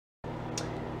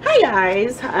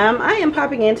Guys, I am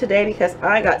popping in today because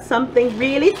I got something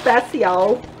really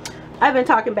special. I've been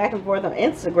talking back and forth on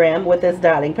Instagram with this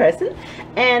darling person,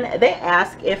 and they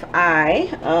asked if I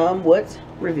would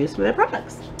review some of their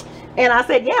products, and I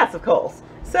said yes, of course.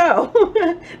 So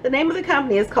the name of the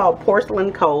company is called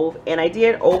Porcelain Cove, and I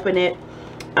did open it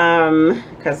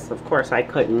because of course I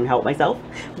couldn't help myself,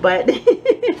 but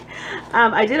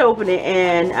I did open it,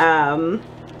 and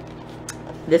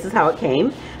this is how it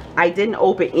came. I didn't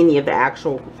open any of the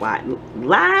actual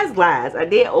lies. I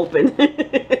did open 2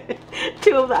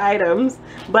 of the items,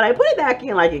 but I put it back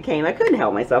in like it came. I couldn't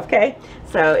help myself. Okay,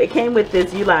 so it came with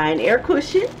this Uline air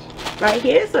cushion right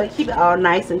here, so I keep it all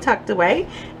nice and tucked away.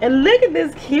 And look at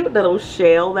this cute little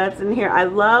shell that's in here. I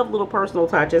love little personal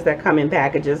touches that come in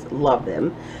packages. Love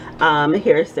them.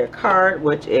 Here's their card,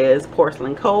 which is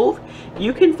Porcelain Cove.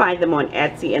 You can find them on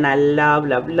Etsy, and I love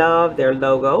their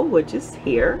logo, which is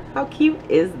here. How cute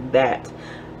is that?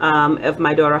 If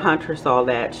my daughter Hunter saw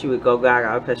that, she would go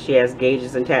gaga because she has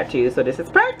gauges and tattoos, so this is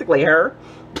practically her.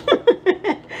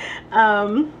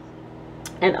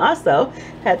 And also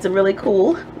had some really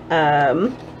cool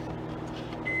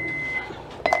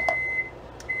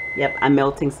yep, I'm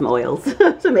melting some oils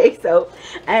to make soap.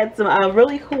 I had some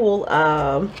really cool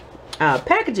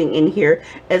packaging in here,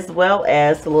 as well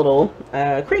as the little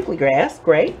crinkly grass.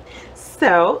 Great.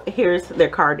 So here's their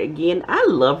card again. I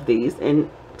love these, and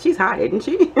she's hot, isn't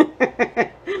she?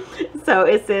 So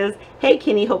it says, "Hey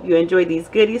Kenny, hope you enjoy these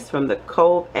goodies from the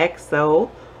Cove XO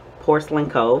Porcelain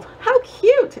Cove." How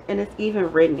cute! And it's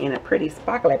even written in a pretty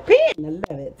sparkly pen.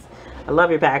 I love it. I love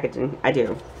your packaging. I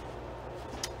do.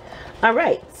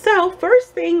 Alright, so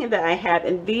first thing that I have,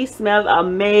 and these smell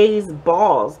amaze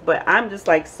balls, but I'm just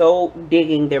like so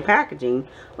digging their packaging.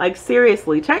 Like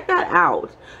seriously, check that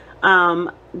out.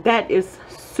 That is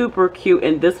super cute,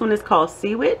 and this one is called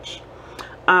Sea Witch.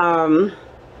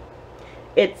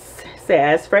 It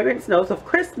says fragrance notes of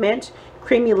crisp mint,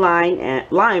 creamy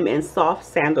lime, and soft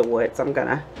sandalwood. So I'm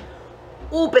gonna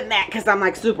open that because I'm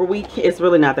like super weak. It's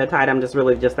really not that tight. I'm just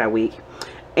really just that weak.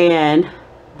 And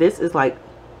this is like,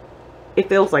 it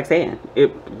feels like sand.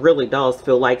 It really does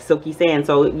feel like silky sand.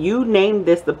 So you named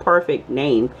this the perfect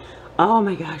name. Oh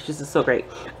my gosh, this is so great.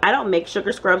 I don't make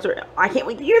sugar scrubs, or I can't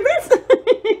wait to use this.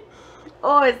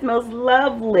 Oh, it smells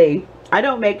lovely. I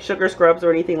don't make sugar scrubs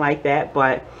or anything like that,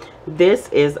 but this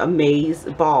is amaze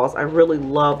balls. I really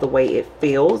love the way it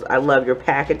feels. I love your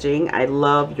packaging. I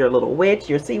love your little witch,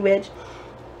 your sea witch.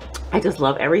 I just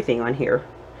love everything on here.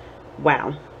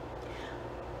 Wow.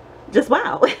 Just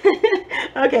wow.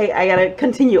 Okay, I gotta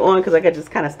continue on because I just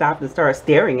kind of stopped and started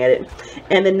staring at it.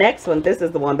 And the next one, this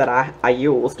is the one that I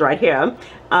used right here.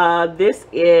 This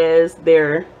is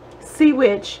their Sea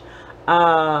Witch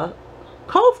Cove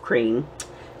Cream.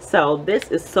 So this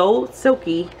is so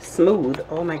silky smooth.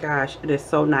 Oh my gosh, it is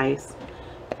so nice.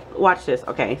 Watch this.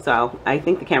 Okay, so I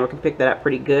think the camera can pick that up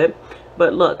pretty good.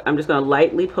 But look, I'm just gonna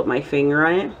lightly put my finger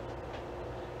on it,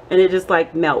 and it just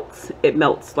like melts. It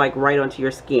melts like right onto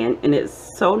your skin, and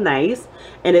it's so nice,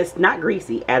 and it's not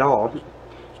greasy at all.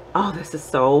 Oh, this is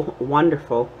so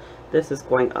wonderful. This is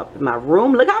going up in my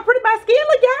room. Look how pretty my skin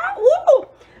look, y'all. Woo!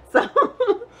 So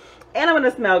and I'm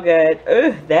gonna smell good.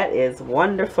 Ugh, that is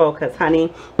wonderful, because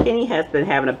honey, Kenny has been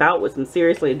having a bout with some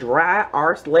seriously dry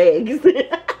arse legs.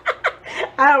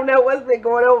 I don't know what's been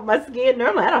going on with my skin.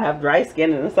 Normally I don't have dry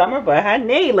skin in the summer, but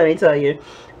honey, let me tell you,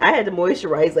 I had to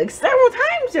moisturize like several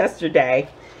times yesterday,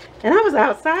 and I was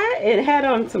outside and had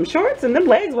on some shorts, and them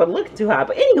legs weren't looking too hot.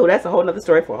 But anywho, that's a whole nother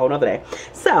story for a whole nother day.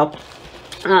 So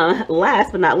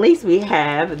last but not least, we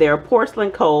have their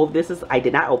Porcelain Cove. This is, I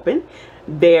did not open,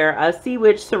 their Sea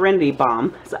Witch Serenity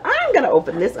Balm. So I'm gonna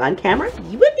open this on camera.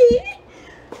 Yippee!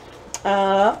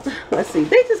 Let's see,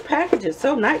 they just package it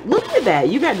so nice. Look at that,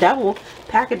 you got double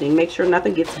packaging. Make sure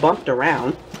nothing gets bumped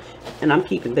around. And I'm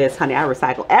keeping this, honey. I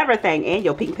recycle everything, and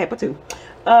your pink pepper too.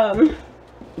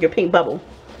 Your pink bubble,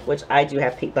 which I do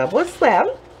have pink bubble as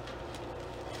well.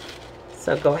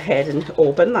 So go ahead and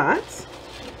open that.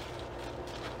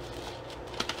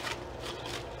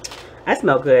 I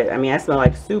smell good. I mean, I smell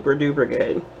like super duper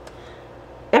good.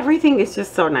 Everything is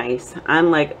just so nice.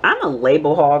 I'm a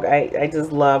label hog. I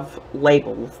just love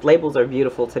labels. Labels are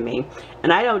beautiful to me.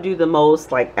 And I don't do the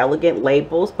most like elegant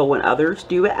labels, but when others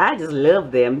do it, I just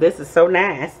love them. This is so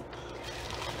nice.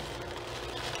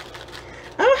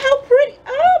 Oh, how pretty.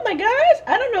 Oh my gosh.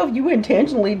 I don't know if you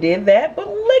intentionally did that, but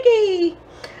looky.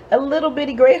 A little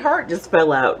bitty gray heart just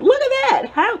fell out. Look at that.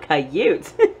 How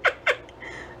cute.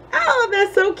 Oh,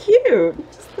 that's so cute.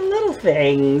 Just the little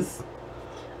things.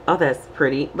 Oh, that's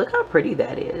pretty. Look how pretty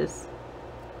that is.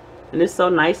 And it's so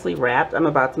nicely wrapped. I'm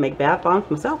about to make bath bombs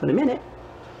myself in a minute.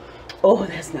 Oh,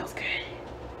 that smells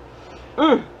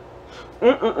good.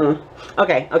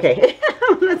 Okay, okay.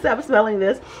 I'm gonna stop smelling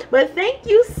this. But thank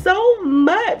you so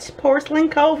much, Porcelain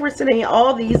Cove, for sending me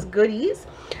all these goodies.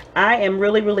 I am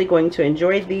really going to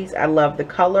enjoy these. I love the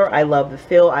color, I love the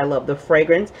feel, I love the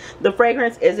fragrance. The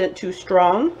fragrance isn't too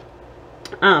strong.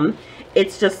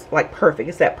 It's just like perfect.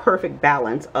 It's that perfect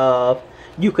balance of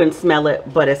you can smell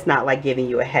it, but it's not like giving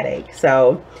you a headache.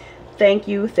 So thank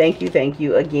you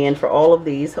again for all of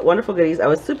these wonderful goodies. I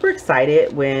was super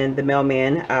excited when the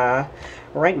mailman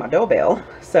rang my doorbell.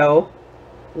 So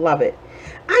love it.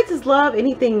 I just love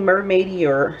anything mermaidy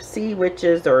or sea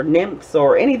witches or nymphs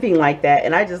or anything like that,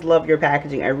 and I just love your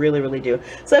packaging. I really do.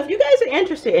 So if you guys are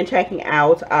interested in checking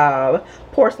out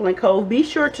Porcelain Cove, be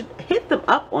sure to hit them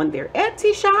up on their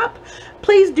Etsy shop.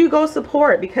 Please do go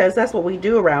support, because that's what we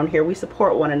do around here. We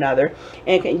support one another,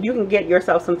 and you can get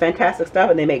yourself some fantastic stuff,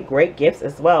 and they make great gifts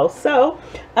as well. So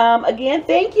again,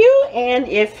 thank you. And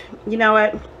if you know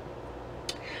what,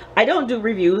 I don't do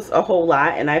reviews a whole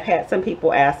lot, and I've had some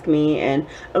people ask me, and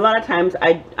a lot of times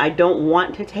I don't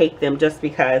want to take them just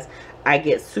because I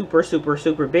get super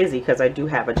busy, because I do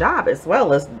have a job as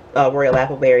well as Royal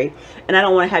Appleberry, and I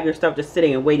don't want to have your stuff just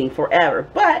sitting and waiting forever.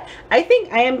 But I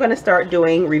think I am going to start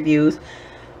doing reviews.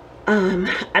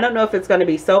 I don't know if it's going to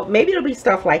be soap. Maybe it'll be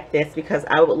stuff like this, because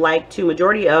I would like to,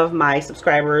 majority of my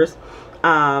subscribers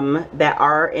that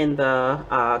are in the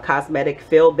cosmetic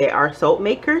field, they are soap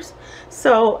makers.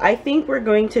 So I think we're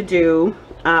going to do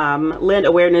lend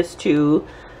awareness to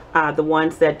the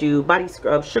ones that do body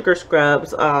scrubs, sugar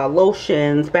scrubs,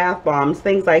 lotions, bath bombs,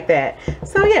 things like that.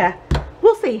 So yeah,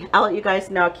 we'll see. I'll let you guys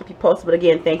know. I'll keep you posted. But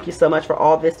again, thank you so much for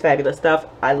all this fabulous stuff.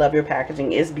 I love your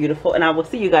packaging. It's beautiful, and I will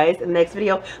see you guys in the next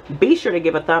video. Be sure to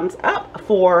give a thumbs up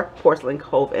for Porcelain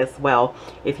Cove as well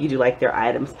if you do like their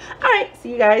items. All right,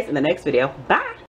 see you guys in the next video. Bye.